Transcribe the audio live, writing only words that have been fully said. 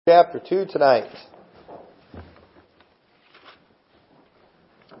Chapter 2 tonight.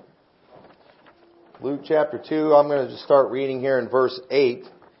 Luke chapter 2, I'm going to just start reading here in verse 8.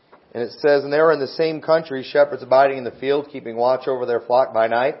 And it says, "And they were in the same country, shepherds abiding in the field, keeping watch over their flock by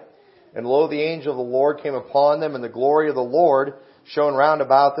night. And lo, the angel of the Lord came upon them, and the glory of the Lord shone round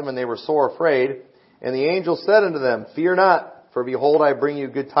about them, and they were sore afraid. And the angel said unto them, Fear not, for behold, I bring you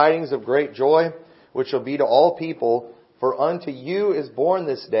good tidings of great joy, which shall be to all people. For unto you is born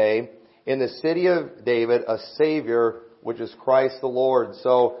this day in the city of David a Savior, which is Christ the Lord."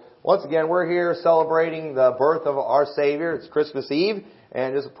 So, once again, we're here celebrating the birth of our Savior. It's Christmas Eve,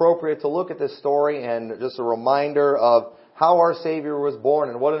 and it's appropriate to look at this story and just a reminder of how our Savior was born.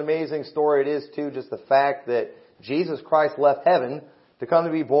 And what an amazing story it is, too, just the fact that Jesus Christ left heaven to come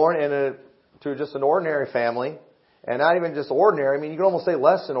to be born to just an ordinary family. And not even just ordinary, I mean, you can almost say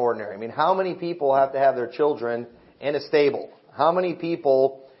less than ordinary. I mean, how many people have to have their children in a stable? How many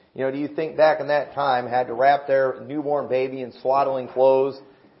people, do you think back in that time had to wrap their newborn baby in swaddling clothes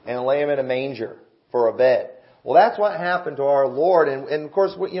and lay him in a manger for a bed? Well, that's what happened to our Lord. And of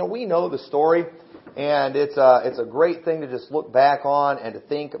course, we know the story, and it's a great thing to just look back on and to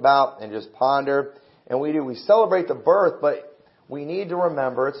think about and just ponder. And we celebrate the birth, but we need to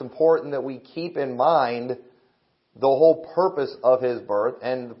remember it's important that we keep in mind the whole purpose of His birth.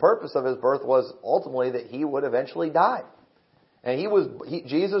 And the purpose of His birth was ultimately that He would eventually die. And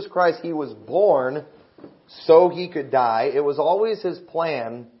Jesus Christ, He was born so He could die. It was always His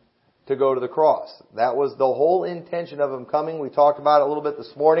plan to go to the cross. That was the whole intention of Him coming. We talked about it a little bit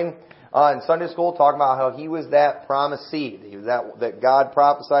this morning in Sunday school, talking about how He was that promised seed. He was that God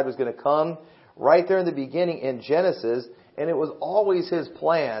prophesied was going to come right there in the beginning in Genesis. And it was always His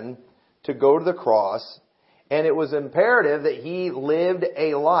plan to go to the cross. And it was imperative that He lived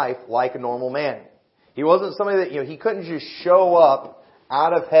a life like a normal man. He wasn't somebody that, He couldn't just show up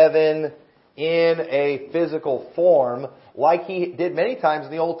out of heaven in a physical form like He did many times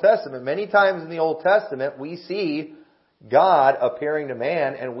in the Old Testament. Many times in the Old Testament, we see God appearing to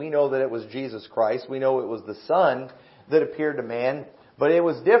man, and we know that it was Jesus Christ. We know it was the Son that appeared to man. But it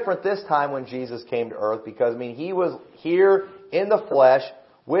was different this time when Jesus came to earth because, He was here in the flesh,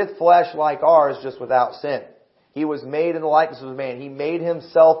 with flesh like ours, just without sin. He was made in the likeness of man. He made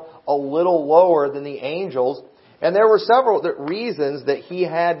Himself a little lower than the angels. And there were several reasons that He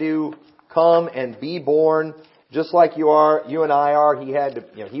had to come and be born just like you and I are. He had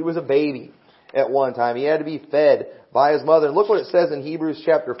to, He was a baby at one time. He had to be fed by His mother. And look what it says in Hebrews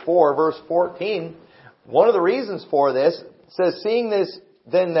chapter 4, verse 14. One of the reasons for this says, "Seeing this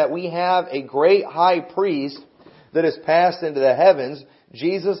then that we have a great high priest that is passed into the heavens,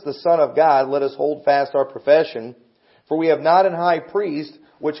 Jesus, the Son of God, let us hold fast our profession. For we have not an high priest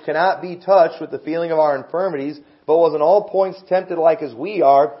which cannot be touched with the feeling of our infirmities, but was in all points tempted like as we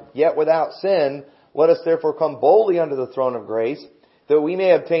are, yet without sin. Let us therefore come boldly unto the throne of grace, that we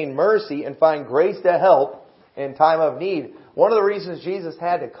may obtain mercy and find grace to help in time of need." One of the reasons Jesus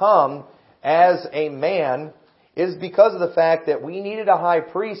had to come as a man is because of the fact that we needed a high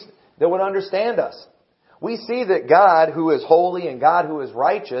priest that would understand us. We see that God, who is holy and God, who is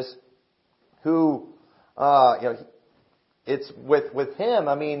righteous, it's with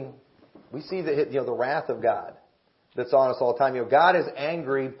Him. We see the wrath of God that's on us all the time. God is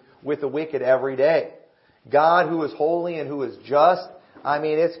angry with the wicked every day. God, who is holy and who is just,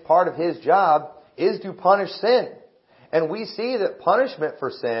 it's part of His job is to punish sin. And we see that punishment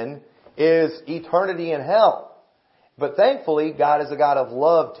for sin is eternity in hell. But thankfully, God is a God of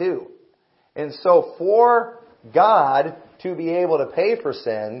love too. And so for God to be able to pay for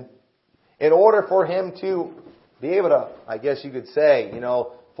sin, in order for Him to be able to, I guess you could say,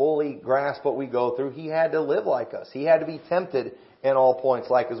 fully grasp what we go through, He had to live like us. He had to be tempted in all points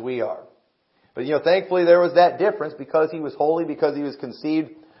like as we are. But thankfully there was that difference because He was holy, because He was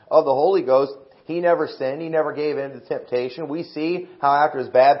conceived of the Holy Ghost. He never sinned. He never gave in to temptation. We see how after His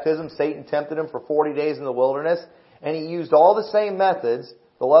baptism, Satan tempted Him for 40 days in the wilderness. And he used all the same methods,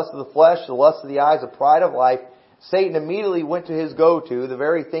 the lust of the flesh, the lust of the eyes, the pride of life. Satan immediately went to his go-to, the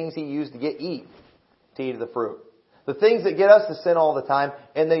very things he used to eat of the fruit. The things that get us to sin all the time,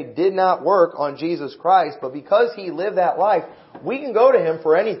 and they did not work on Jesus Christ. But because He lived that life, we can go to Him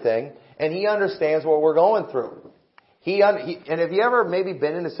for anything, and He understands what we're going through. And have you ever maybe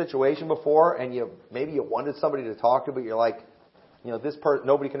been in a situation before, and maybe you wanted somebody to talk to, but you're like, this person,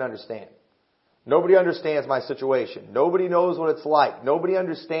 nobody can understand. Nobody understands my situation. Nobody knows what it's like. Nobody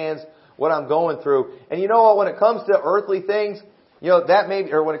understands what I'm going through. And you know what? When it comes to earthly things, that may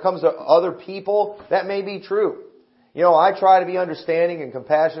be, or when it comes to other people, that may be true. I try to be understanding and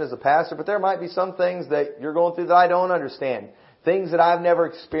compassionate as a pastor, but there might be some things that you're going through that I don't understand. things that I've never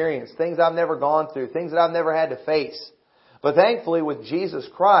experienced, things I've never gone through, things that I've never had to face. But thankfully with Jesus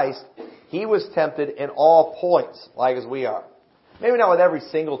Christ, He was tempted in all points, like as we are. Maybe not with every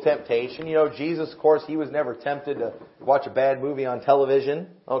single temptation. Jesus, of course, He was never tempted to watch a bad movie on television.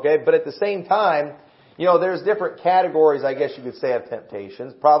 Okay? But at the same time, there's different categories, I guess you could say, of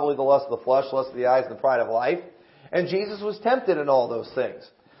temptations. Probably the lust of the flesh, lust of the eyes, and the pride of life. And Jesus was tempted in all those things.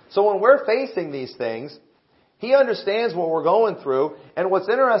 So when we're facing these things, He understands what we're going through. And what's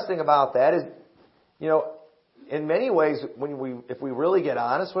interesting about that is, in many ways, if we really get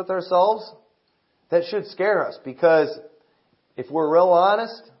honest with ourselves, that should scare us. Because if we're real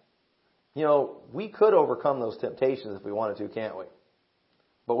honest, we could overcome those temptations if we wanted to, can't we?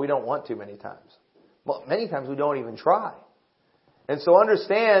 But we don't want to many times. Well, many times we don't even try. And so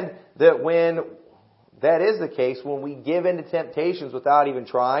understand that when that is the case, when we give in to temptations without even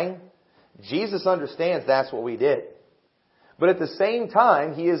trying, Jesus understands that's what we did. But at the same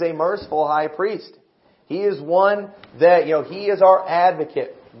time, He is a merciful high priest. He is one that, He is our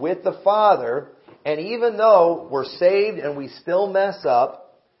advocate with the Father. And even though we're saved and we still mess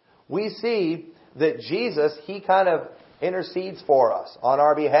up, we see that Jesus, He kind of intercedes for us on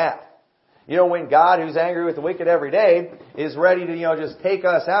our behalf. When God, who's angry with the wicked every day, is ready to, just take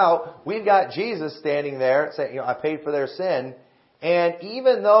us out, we've got Jesus standing there saying, I paid for their sin. And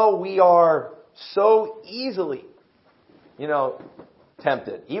even though we are so easily,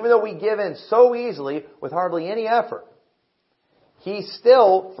 tempted, even though we give in so easily with hardly any effort, He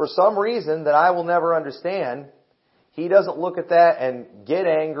still, for some reason that I will never understand, He doesn't look at that and get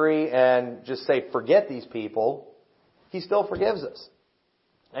angry and just say, forget these people. He still forgives us.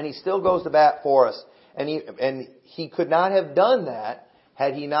 And He still goes to bat for us. And He could not have done that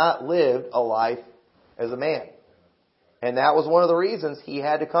had He not lived a life as a man. And that was one of the reasons He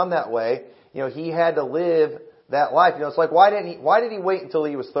had to come that way. He had to live that life. It's like, why did He wait until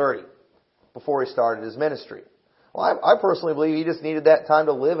He was 30 before He started His ministry? Well, I personally believe He just needed that time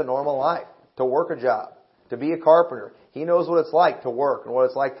to live a normal life, to work a job, to be a carpenter. He knows what it's like to work and what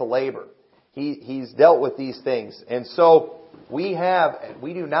it's like to labor. He's dealt with these things. And so we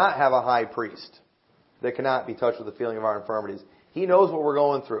do not have a high priest that cannot be touched with the feeling of our infirmities. He knows what we're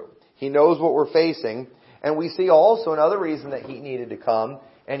going through. He knows what we're facing. And we see also another reason that He needed to come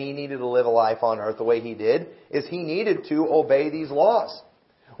and He needed to live a life on earth the way He did is He needed to obey these laws.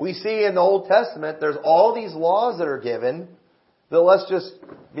 We see in the Old Testament, there's all these laws that are given that, let's just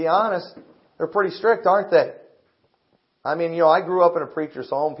be honest, they're pretty strict, aren't they? I mean, I grew up in a preacher's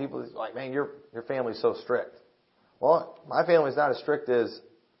home. People are like, man, your family's so strict. Well, my family's not as strict as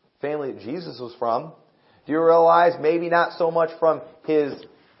the family that Jesus was from. Do you realize maybe not so much from His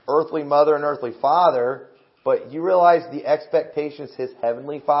earthly mother and earthly father, but you realize the expectations His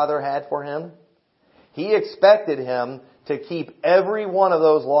heavenly Father had for Him? He expected Him to keep every one of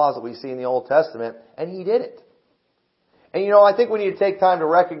those laws that we see in the Old Testament, and He did it. And I think we need to take time to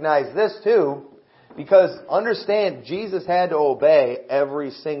recognize this too, because understand, Jesus had to obey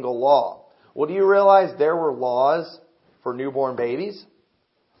every single law. Well, do you realize there were laws for newborn babies?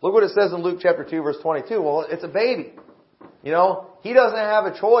 Look what it says in Luke chapter 2, verse 22. Well, it's a baby. He doesn't have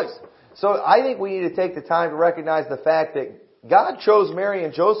a choice. So I think we need to take the time to recognize the fact that God chose Mary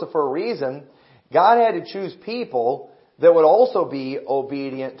and Joseph for a reason. God had to choose people that would also be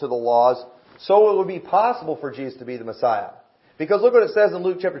obedient to the laws so it would be possible for Jesus to be the Messiah. Because look what it says in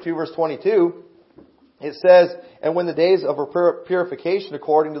Luke chapter 2, verse 22. It says, and when the days of purification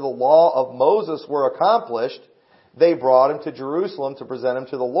according to the law of Moses were accomplished, they brought Him to Jerusalem to present Him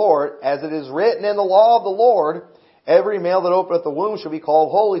to the Lord, as it is written in the law of the Lord, every male that openeth the womb shall be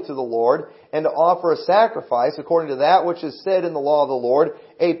called holy to the Lord, and to offer a sacrifice according to that which is said in the law of the Lord,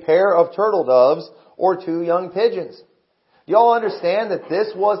 a pair of turtle doves or 2 young pigeons. Do y'all understand that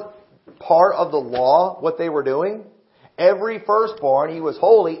this was part of the law, what they were doing? Every firstborn, he was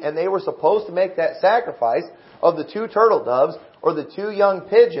holy, and they were supposed to make that sacrifice of the 2 turtle doves or the 2 young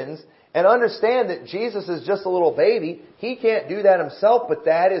pigeons. And understand that Jesus is just a little baby. He can't do that Himself, but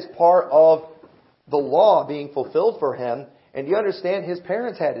that is part of the law being fulfilled for Him. And do you understand? His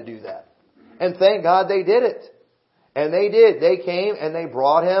parents had to do that. And thank God they did it. And they did. They came and they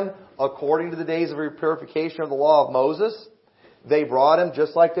brought Him according to the days of purification of the law of Moses. They brought Him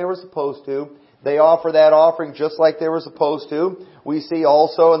just like they were supposed to. They offer that offering just like they were supposed to. We see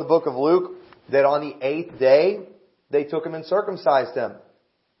also in the book of Luke that on the 8th day, they took Him and circumcised Him.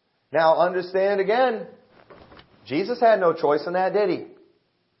 Now understand again, Jesus had no choice in that, did He?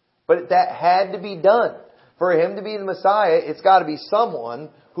 But that had to be done. For Him to be the Messiah, it's got to be someone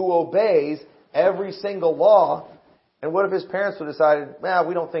who obeys every single law. And what if His parents would have decided,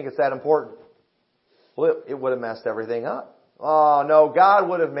 we don't think it's that important? Well, it would have messed everything up. oh no, God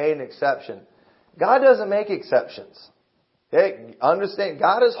would have made an exception. God doesn't make exceptions. Okay? Understand,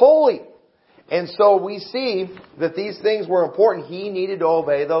 God is holy. And so we see that these things were important. He needed to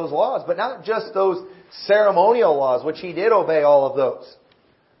obey those laws. But not just those ceremonial laws, which He did obey all of those,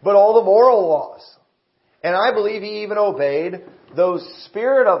 but all the moral laws. And I believe He even obeyed those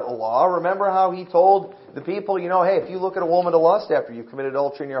spirit of the law. Remember how He told the people, hey, if you look at a woman to lust after you've committed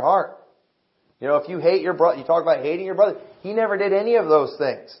adultery in your heart. If you hate your brother, you talk about hating your brother. He never did any of those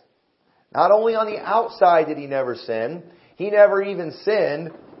things. Not only on the outside did He never sin, He never even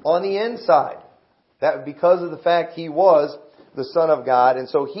sinned on the inside. That because of the fact He was the Son of God. And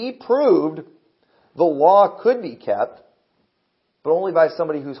so He proved the law could be kept, but only by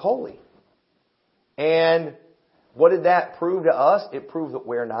somebody who's holy. And what did that prove to us? It proved that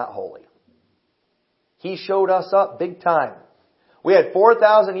we're not holy. He showed us up big time. We had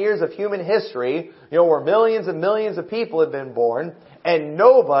 4,000 years of human history, where millions and millions of people had been born, and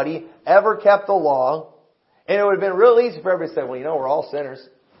nobody ever kept the law. And it would have been real easy for everybody to say, well, we're all sinners.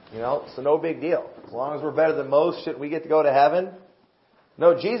 So no big deal. As long as we're better than most, shouldn't we get to go to heaven?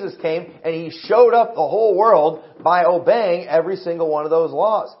 No, Jesus came and He showed up the whole world by obeying every single one of those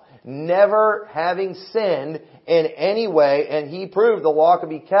laws. Never having sinned in any way, and He proved the law could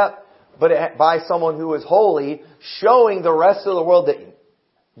be kept, but by someone who is holy, showing the rest of the world that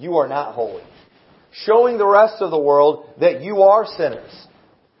you are not holy. Showing the rest of the world that you are sinners.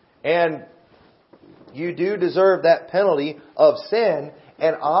 And you do deserve that penalty of sin.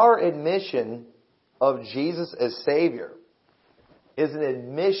 And our admission of Jesus as Savior is an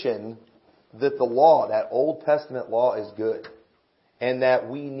admission that the law, that Old Testament law, is good. And that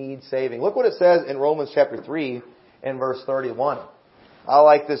we need saving. Look what it says in Romans chapter 3 and verse 31. I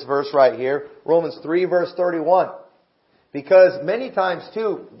like this verse right here. Romans 3 verse 31. Because many times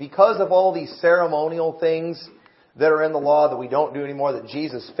too, because of all these ceremonial things that are in the law that we don't do anymore, that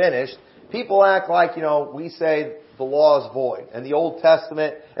Jesus finished, people act like, we say the law is void. And the Old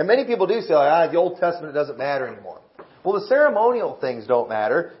Testament, and many people do say, the Old Testament doesn't matter anymore. Well, the ceremonial things don't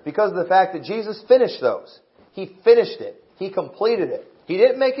matter because of the fact that Jesus finished those. He finished it. He completed it. He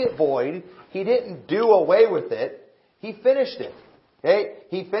didn't make it void. He didn't do away with it. He finished it. Okay?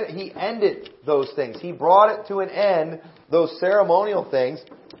 He ended those things. He brought it to an end, those ceremonial things.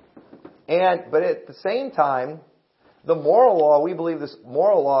 But at the same time, the moral law, we believe this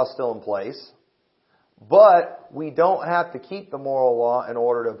moral law is still in place. But we don't have to keep the moral law in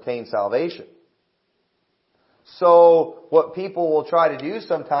order to obtain salvation. So what people will try to do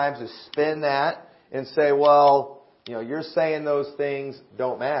sometimes is spin that and say, well, you're saying those things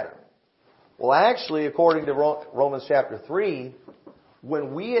don't matter. Well, actually, according to Romans chapter 3,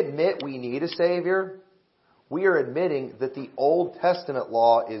 when we admit we need a Savior, we are admitting that the Old Testament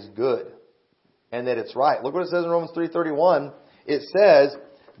law is good and that it's right. Look what it says in Romans 3:31. It says,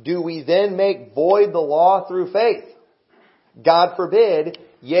 do we then make void the law through faith? God forbid,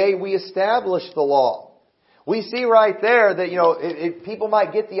 yea, we establish the law. We see right there that, people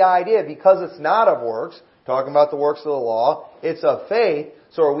might get the idea because it's not of works, talking about the works of the law, it's of faith.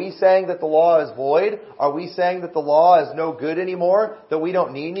 So are we saying that the law is void? Are we saying that the law is no good anymore? That we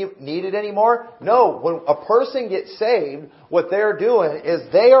don't need it anymore? No. When a person gets saved, what they're doing is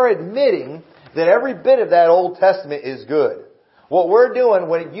they are admitting that every bit of that Old Testament is good. What we're doing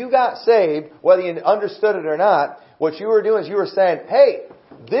when you got saved, whether you understood it or not, what you were doing is you were saying, hey,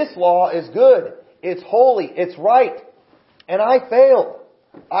 this law is good. It's holy. It's right. And I failed.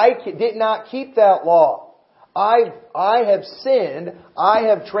 I did not keep that law. I have sinned. I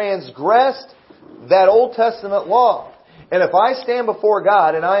have transgressed that Old Testament law. And if I stand before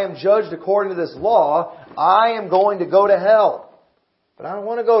God and I am judged according to this law, I am going to go to hell. But I don't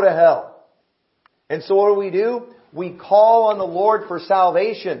want to go to hell. And so what do? We call on the Lord for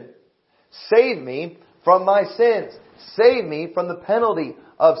salvation. Save me from my sins. Save me from the penalty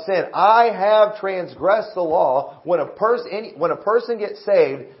of sin. I have transgressed the law. When a person gets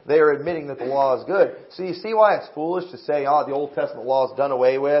saved, they are admitting that the law is good. So you see why it's foolish to say, the Old Testament law is done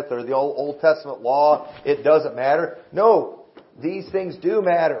away with, or the Old Testament law, it doesn't matter. No, these things do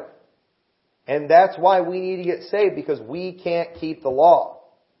matter. And that's why we need to get saved, because we can't keep the law.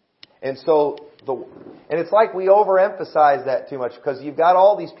 And so, it's like we overemphasize that too much, because you've got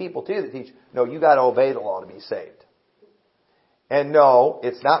all these people too that teach, no, you got to obey the law to be saved. And no,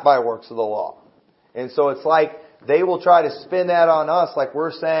 it's not by works of the law. And so it's like they will try to spin that on us, like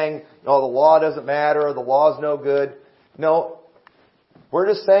we're saying, the law doesn't matter, or the law's no good. No, we're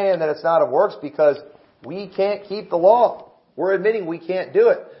just saying that it's not of works because we can't keep the law. We're admitting we can't do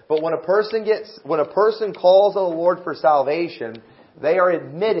it. But when a person calls on the Lord for salvation, they are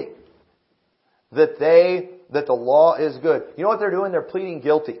admitting that they that the law is good. You know what they're doing? They're pleading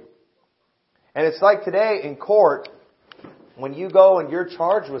guilty. And it's like today in court, when you go and you're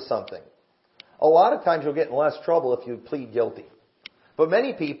charged with something, a lot of times you'll get in less trouble if you plead guilty. But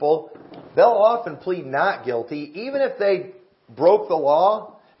many people, they'll often plead not guilty, even if they broke the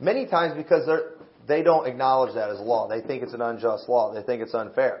law, many times because they don't acknowledge that as a law. They think it's an unjust law. They think it's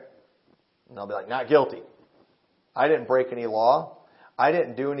unfair. And they'll be like, not guilty. I didn't break any law. I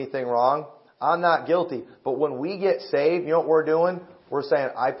didn't do anything wrong. I'm not guilty. But when we get saved, you know what we're doing? We're saying,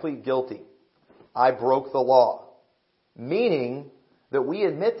 I plead guilty. I broke the law. Meaning that we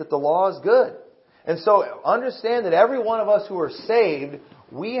admit that the law is good. And so understand that every one of us who are saved,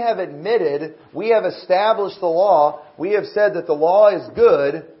 we have admitted, we have established the law. We have said that the law is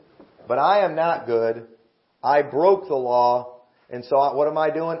good, but I am not good. I broke the law. And so what am I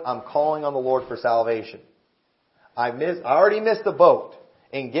doing? I'm calling on the Lord for salvation. I already missed the boat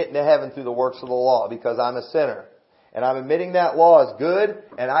in getting to heaven through the works of the law because I'm a sinner. And I'm admitting that law is good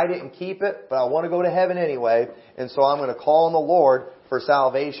and I didn't keep it, but I want to go to heaven anyway. And so I'm going to call on the Lord for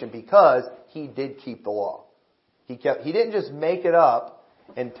salvation because He did keep the law. He didn't just make it up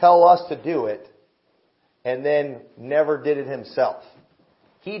and tell us to do it and then never did it Himself.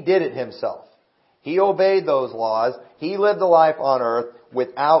 He did it Himself. He obeyed those laws. He lived a life on earth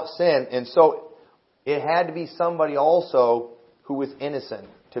without sin. And so it had to be somebody also who was innocent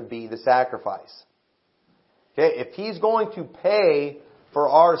to be the sacrifice. Okay, if He's going to pay for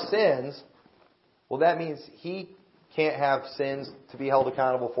our sins, well, that means He can't have sins to be held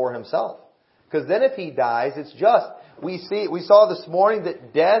accountable for Himself. Because then if He dies, it's just. We saw this morning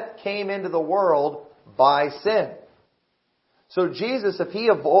that death came into the world by sin. So Jesus, if He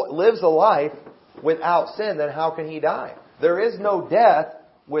lives a life without sin, then how can He die? There is no death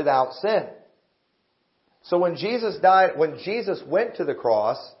without sin. So when Jesus died, when Jesus went to the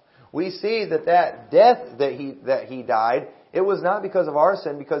cross, we see that death that He died, it was not because of our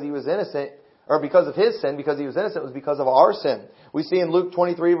sin because He was innocent, or because of His sin because He was innocent, it was because of our sin. We see in Luke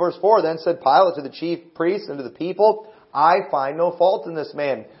 23 verse 4, then said Pilate to the chief priests and to the people, I find no fault in this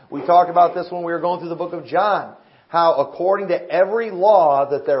man. We talked about this when we were going through the book of John. How according to every law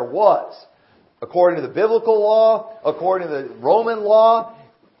that there was, according to the biblical law, according to the Roman law,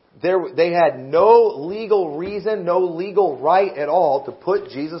 they had no legal reason, no legal right at all to put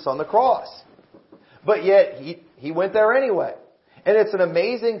Jesus on the cross. But yet, He went there anyway. And it's an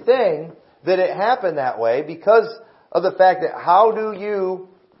amazing thing that it happened that way because of the fact that how do you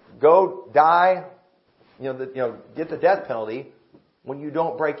go die, get the death penalty when you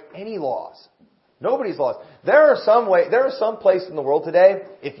don't break any laws? Nobody's laws. There are some places in the world today,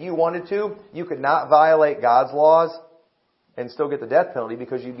 if you wanted to, you could not violate God's laws and still get the death penalty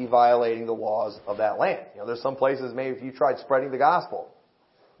because you'd be violating the laws of that land. There's some places maybe if you tried spreading the gospel,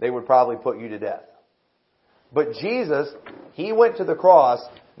 they would probably put you to death. But Jesus, He went to the cross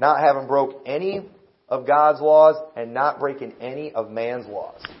not having broke any of God's laws and not breaking any of man's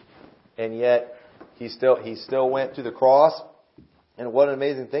laws. And yet, He still went to the cross. And what an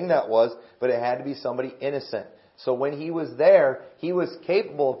amazing thing that was, but it had to be somebody innocent. So when He was there, He was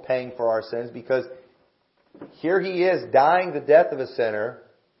capable of paying for our sins because here He is dying the death of a sinner,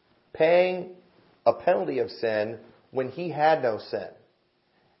 paying a penalty of sin when He had no sin.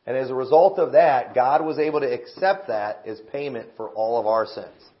 And as a result of that, God was able to accept that as payment for all of our sins.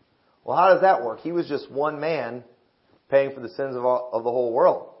 Well, how does that work? He was just one man paying for the sins of the whole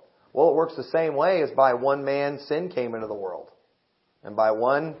world. Well, it works the same way as by one man sin came into the world. And by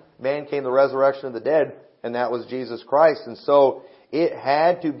one man came the resurrection of the dead, and that was Jesus Christ. And so it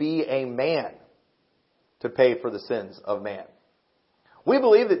had to be a man to pay for the sins of man. We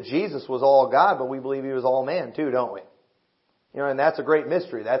believe that Jesus was all God, but we believe He was all man too, don't we? And that's a great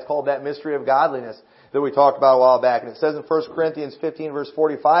mystery. That's called that mystery of godliness that we talked about a while back. And it says in 1 Corinthians 15 verse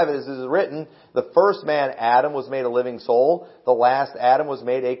 45, as is written, the first man, Adam, was made a living soul. The last Adam was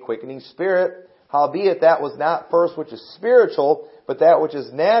made a quickening spirit. Howbeit that was not first which is spiritual, but that which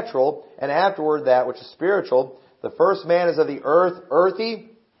is natural, and afterward that which is spiritual. The first man is of the earth, earthy,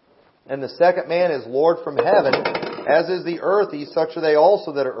 and the second man is Lord from heaven. As is the earthy, such are they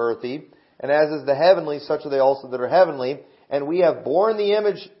also that are earthy, and as is the heavenly, such are they also that are heavenly. And we have borne the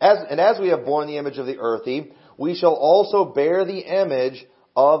image, as we have borne the image of the earthy, we shall also bear the image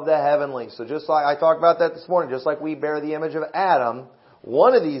of the heavenly. So just like I talked about that this morning, just like we bear the image of Adam,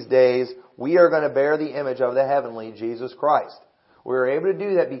 one of these days we are going to bear the image of the heavenly, Jesus Christ. We were able to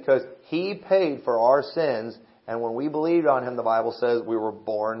do that because He paid for our sins, and when we believed on Him, the Bible says we were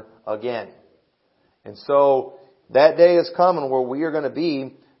born again. And so that day is coming where we are going to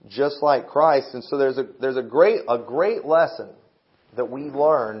be just like Christ. And so there's a great lesson that we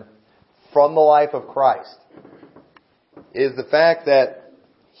learn from the life of Christ is the fact that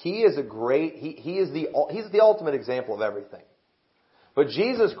He is He's the ultimate example of everything. But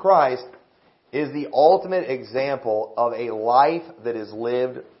Jesus Christ is the ultimate example of a life that is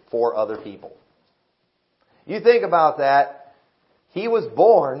lived for other people. You think about that. He was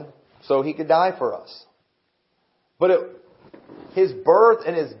born so He could die for us. But His birth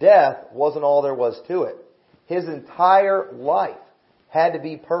and His death wasn't all there was to it. His entire life had to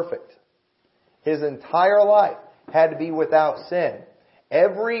be perfect. His entire life had to be without sin.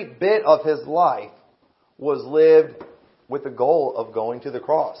 Every bit of His life was lived with the goal of going to the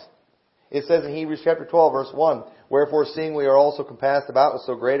cross. It says in Hebrews chapter 12, verse 1, "Wherefore, seeing we are also compassed about with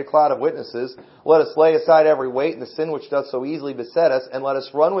so great a cloud of witnesses, let us lay aside every weight and the sin which doth so easily beset us, and let us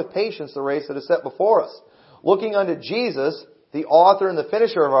run with patience the race that is set before us. Looking unto Jesus, the author and the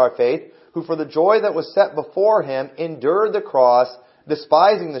finisher of our faith, who for the joy that was set before Him endured the cross,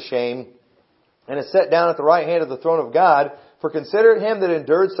 despising the shame, and is set down at the right hand of the throne of God. For consider Him that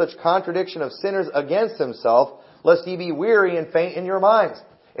endured such contradiction of sinners against Himself, lest ye be weary and faint in your minds."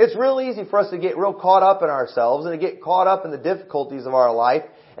 It's real easy for us to get real caught up in ourselves and to get caught up in the difficulties of our life,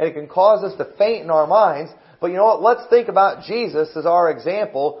 and it can cause us to faint in our minds. But you know what? Let's think about Jesus as our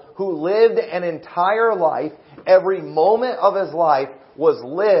example, who lived an entire life. Every moment of His life was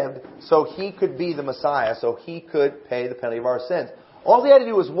lived so He could be the Messiah, so He could pay the penalty of our sins. All He had to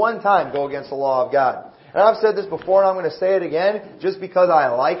do was one time go against the law of God. And I've said this before, and I'm going to say it again, just because I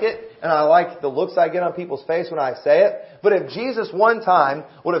like it, and I like the looks I get on people's face when I say it. But if Jesus one time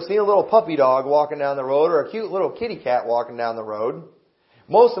would have seen a little puppy dog walking down the road, or a cute little kitty cat walking down the road,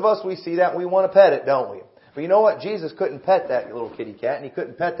 most of us, we see that and we want to pet it, don't we? But you know what? Jesus couldn't pet that little kitty cat, and He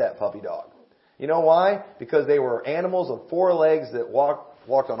couldn't pet that puppy dog. You know why? Because they were animals with 4 legs that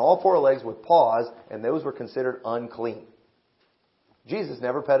walked on all 4 legs with paws, and those were considered unclean. Jesus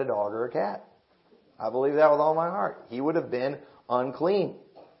never pet a dog or a cat. I believe that with all my heart. He would have been unclean.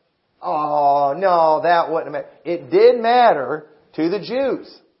 Oh, no, that wouldn't matter. It did matter to the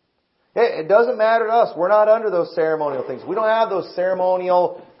Jews. It doesn't matter to us. We're not under those ceremonial things. We don't have those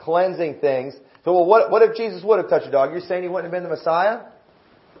ceremonial cleansing things. So, well, what if Jesus would have touched a dog? You're saying He wouldn't have been the Messiah?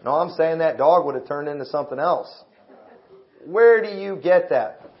 No, I'm saying that dog would have turned into something else. Where do you get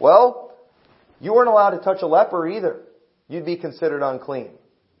that? Well, you weren't allowed to touch a leper either. You'd be considered unclean.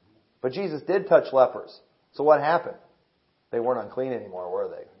 But Jesus did touch lepers. So what happened? They weren't unclean anymore, were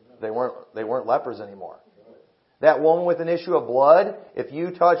they? They weren't lepers anymore. That woman with an issue of blood, if you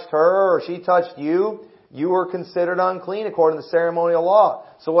touched her or she touched you, you were considered unclean according to the ceremonial law.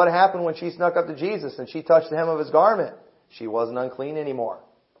 So what happened when she snuck up to Jesus and she touched the hem of His garment? She wasn't unclean anymore.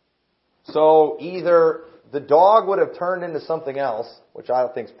 So either the dog would have turned into something else, which I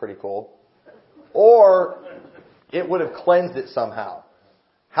think is pretty cool, or it would have cleansed it somehow.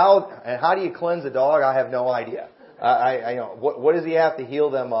 How do you cleanse a dog? I have no idea. What does he have to heal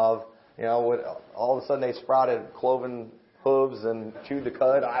them of? All of a sudden they sprouted cloven hooves and chewed the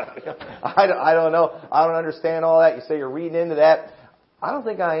cud. I don't know. I don't understand all that. You say you're reading into that. I don't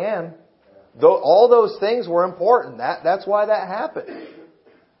think I am. All those things were important. That's why that happened.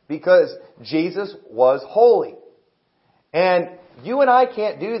 Because Jesus was holy. And you and I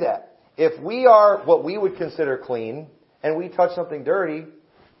can't do that. If we are what we would consider clean and we touch something dirty,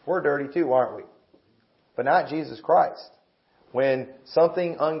 we're dirty too, aren't we? But not Jesus Christ. When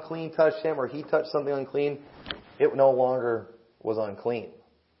something unclean touched Him or He touched something unclean, it no longer was unclean.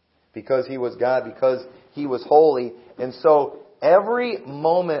 Because He was God, because He was holy. And so every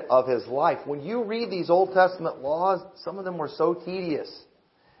moment of His life, when you read these Old Testament laws, some of them were so tedious.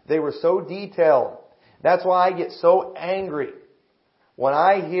 They were so detailed. That's why I get so angry when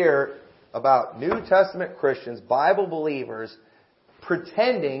I hear about New Testament Christians, Bible believers,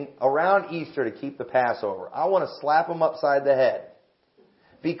 pretending around Easter to keep the Passover. I want to slap them upside the head.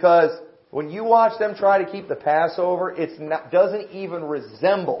 Because when you watch them try to keep the Passover, it doesn't even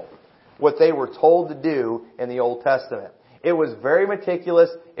resemble what they were told to do in the Old Testament. It was very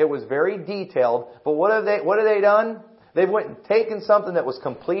meticulous. It was very detailed. But what have they done? They've went and taken something that was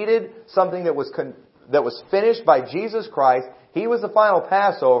completed, something that was finished by Jesus Christ. He was the final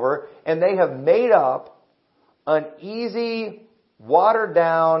Passover, and they have made up an easy, watered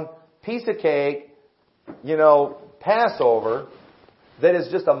down piece of cake, Passover that is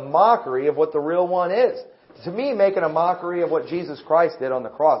just a mockery of what the real one is. To me, making a mockery of what Jesus Christ did on the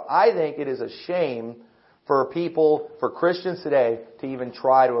cross. I think it is a shame for Christians today to even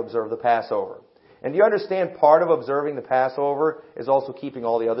try to observe the Passover. And do you understand part of observing the Passover is also keeping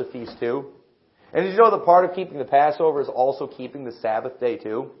all the other feasts too? And did you know that part of keeping the Passover is also keeping the Sabbath day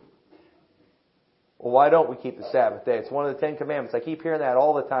too? Well, why don't we keep the Sabbath day? It's one of the 10 Commandments. I keep hearing that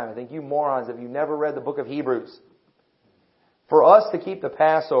all the time. I think you morons, if you've never read the book of Hebrews, for us to keep the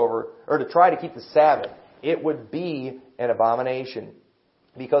Passover, or to try to keep the Sabbath, it would be an abomination.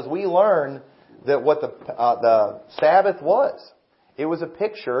 Because we learn that what the Sabbath was. It was a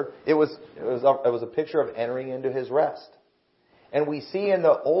picture. It was a picture of entering into His rest. And we see in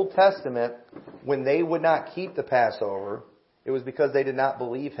the Old Testament, when they would not keep the Passover, it was because they did not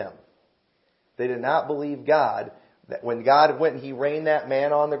believe Him. They did not believe God. That when God went and He rained that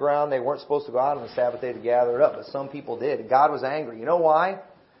manna on the ground, they weren't supposed to go out on the Sabbath day to gather it up. But some people did. And God was angry. You know why? It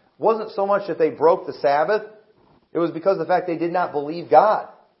wasn't so much that they broke the Sabbath. It was because of the fact they did not believe God.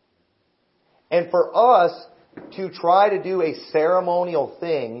 And for us to try to do a ceremonial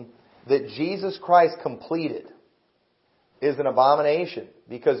thing that Jesus Christ completed is an abomination.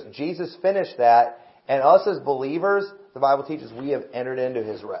 Because Jesus finished that, and us as believers, the Bible teaches we have entered into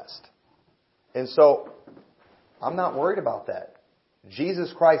His rest. And so, I'm not worried about that.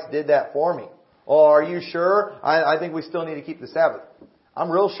 Jesus Christ did that for me. Oh, are you sure? I think we still need to keep the Sabbath. I'm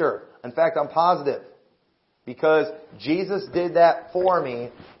real sure. In fact, I'm positive. Because Jesus did that for me,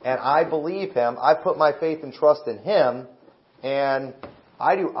 and I believe Him. I put my faith and trust in Him, and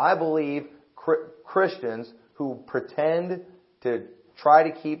I believe Christians who pretend to try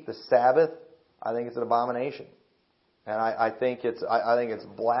to keep the Sabbath, I think it's an abomination. And I think it's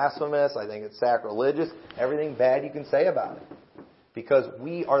blasphemous. I think it's sacrilegious. Everything bad you can say about it. Because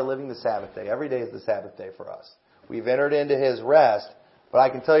we are living the Sabbath day. Every day is the Sabbath day for us. We've entered into His rest. But I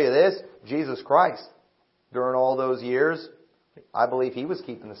can tell you this, Jesus Christ, during all those years, I believe He was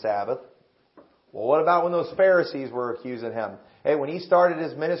keeping the Sabbath. Well, what about when those Pharisees were accusing Him? Hey, when He started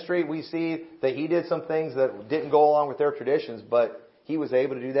His ministry, we see that He did some things that didn't go along with their traditions, but He was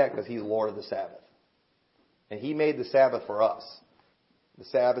able to do that because He's Lord of the Sabbath. And He made the Sabbath for us. The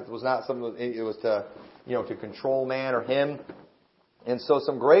Sabbath was not something, it was to control man or Him. And so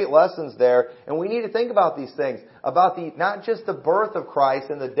some great lessons there. And we need to think about these things. About not just the birth of Christ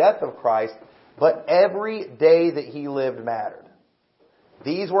and the death of Christ, but every day that He lived mattered.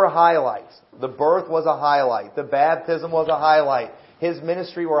 These were highlights. The birth was a highlight. The baptism was a highlight. His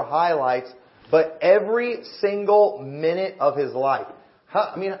ministry were highlights. But every single minute of His life.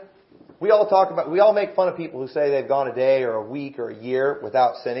 We all make fun of people who say they've gone a day or a week or a year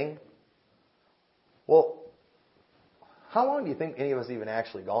without sinning. Well, how long do you think any of us even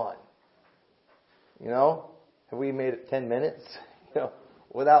actually gone? Have we made it 10 minutes,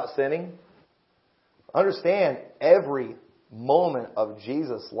 without sinning? Understand, every moment of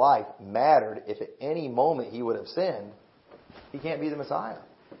Jesus' life mattered. If at any moment He would have sinned, He can't be the Messiah.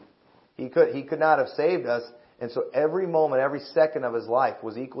 He could not have saved us. And so every moment, every second of His life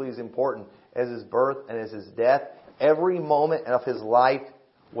was equally as important as His birth and as His death. Every moment of His life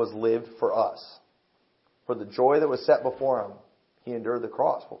was lived for us. For the joy that was set before Him, He endured the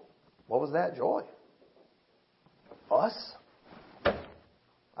cross. What was that joy? Us?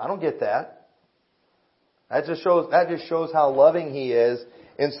 I don't get that. That just shows how loving He is.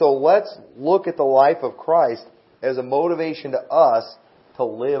 And so let's look at the life of Christ as a motivation to us to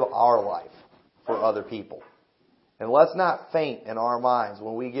live our life for other people. And let's not faint in our minds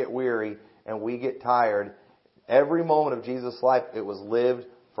when we get weary and we get tired. Every moment of Jesus' life, it was lived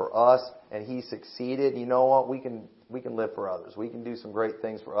for us, and He succeeded. You know what? We can live for others. We can do some great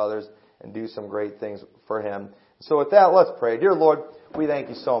things for others and do some great things for Him. So with that, let's pray. Dear Lord, we thank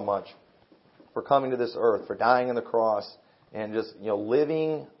You so much for coming to this earth, for dying on the cross, and just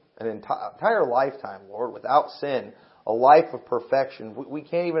living an entire lifetime, Lord, without sin, a life of perfection. We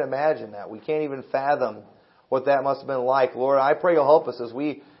can't even imagine that. We can't even fathom what that must have been like. Lord, I pray You'll help us as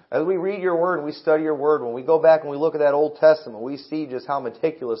we read Your Word and we study Your Word. When we go back and we look at that Old Testament, we see just how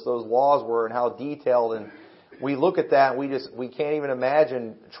meticulous those laws were and how detailed. And we look at that and we can't even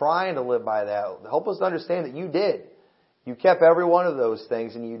imagine trying to live by that. Help us to understand that You did. You kept every one of those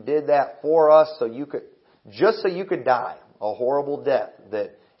things, and You did that for us so You could die a horrible death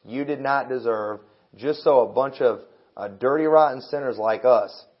that You did not deserve, just so a bunch of dirty, rotten sinners like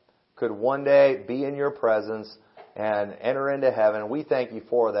us could one day be in Your presence and enter into heaven. We thank You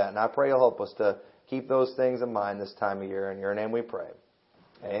for that. And I pray You'll help us to keep those things in mind this time of year. In Your name we pray.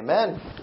 Amen.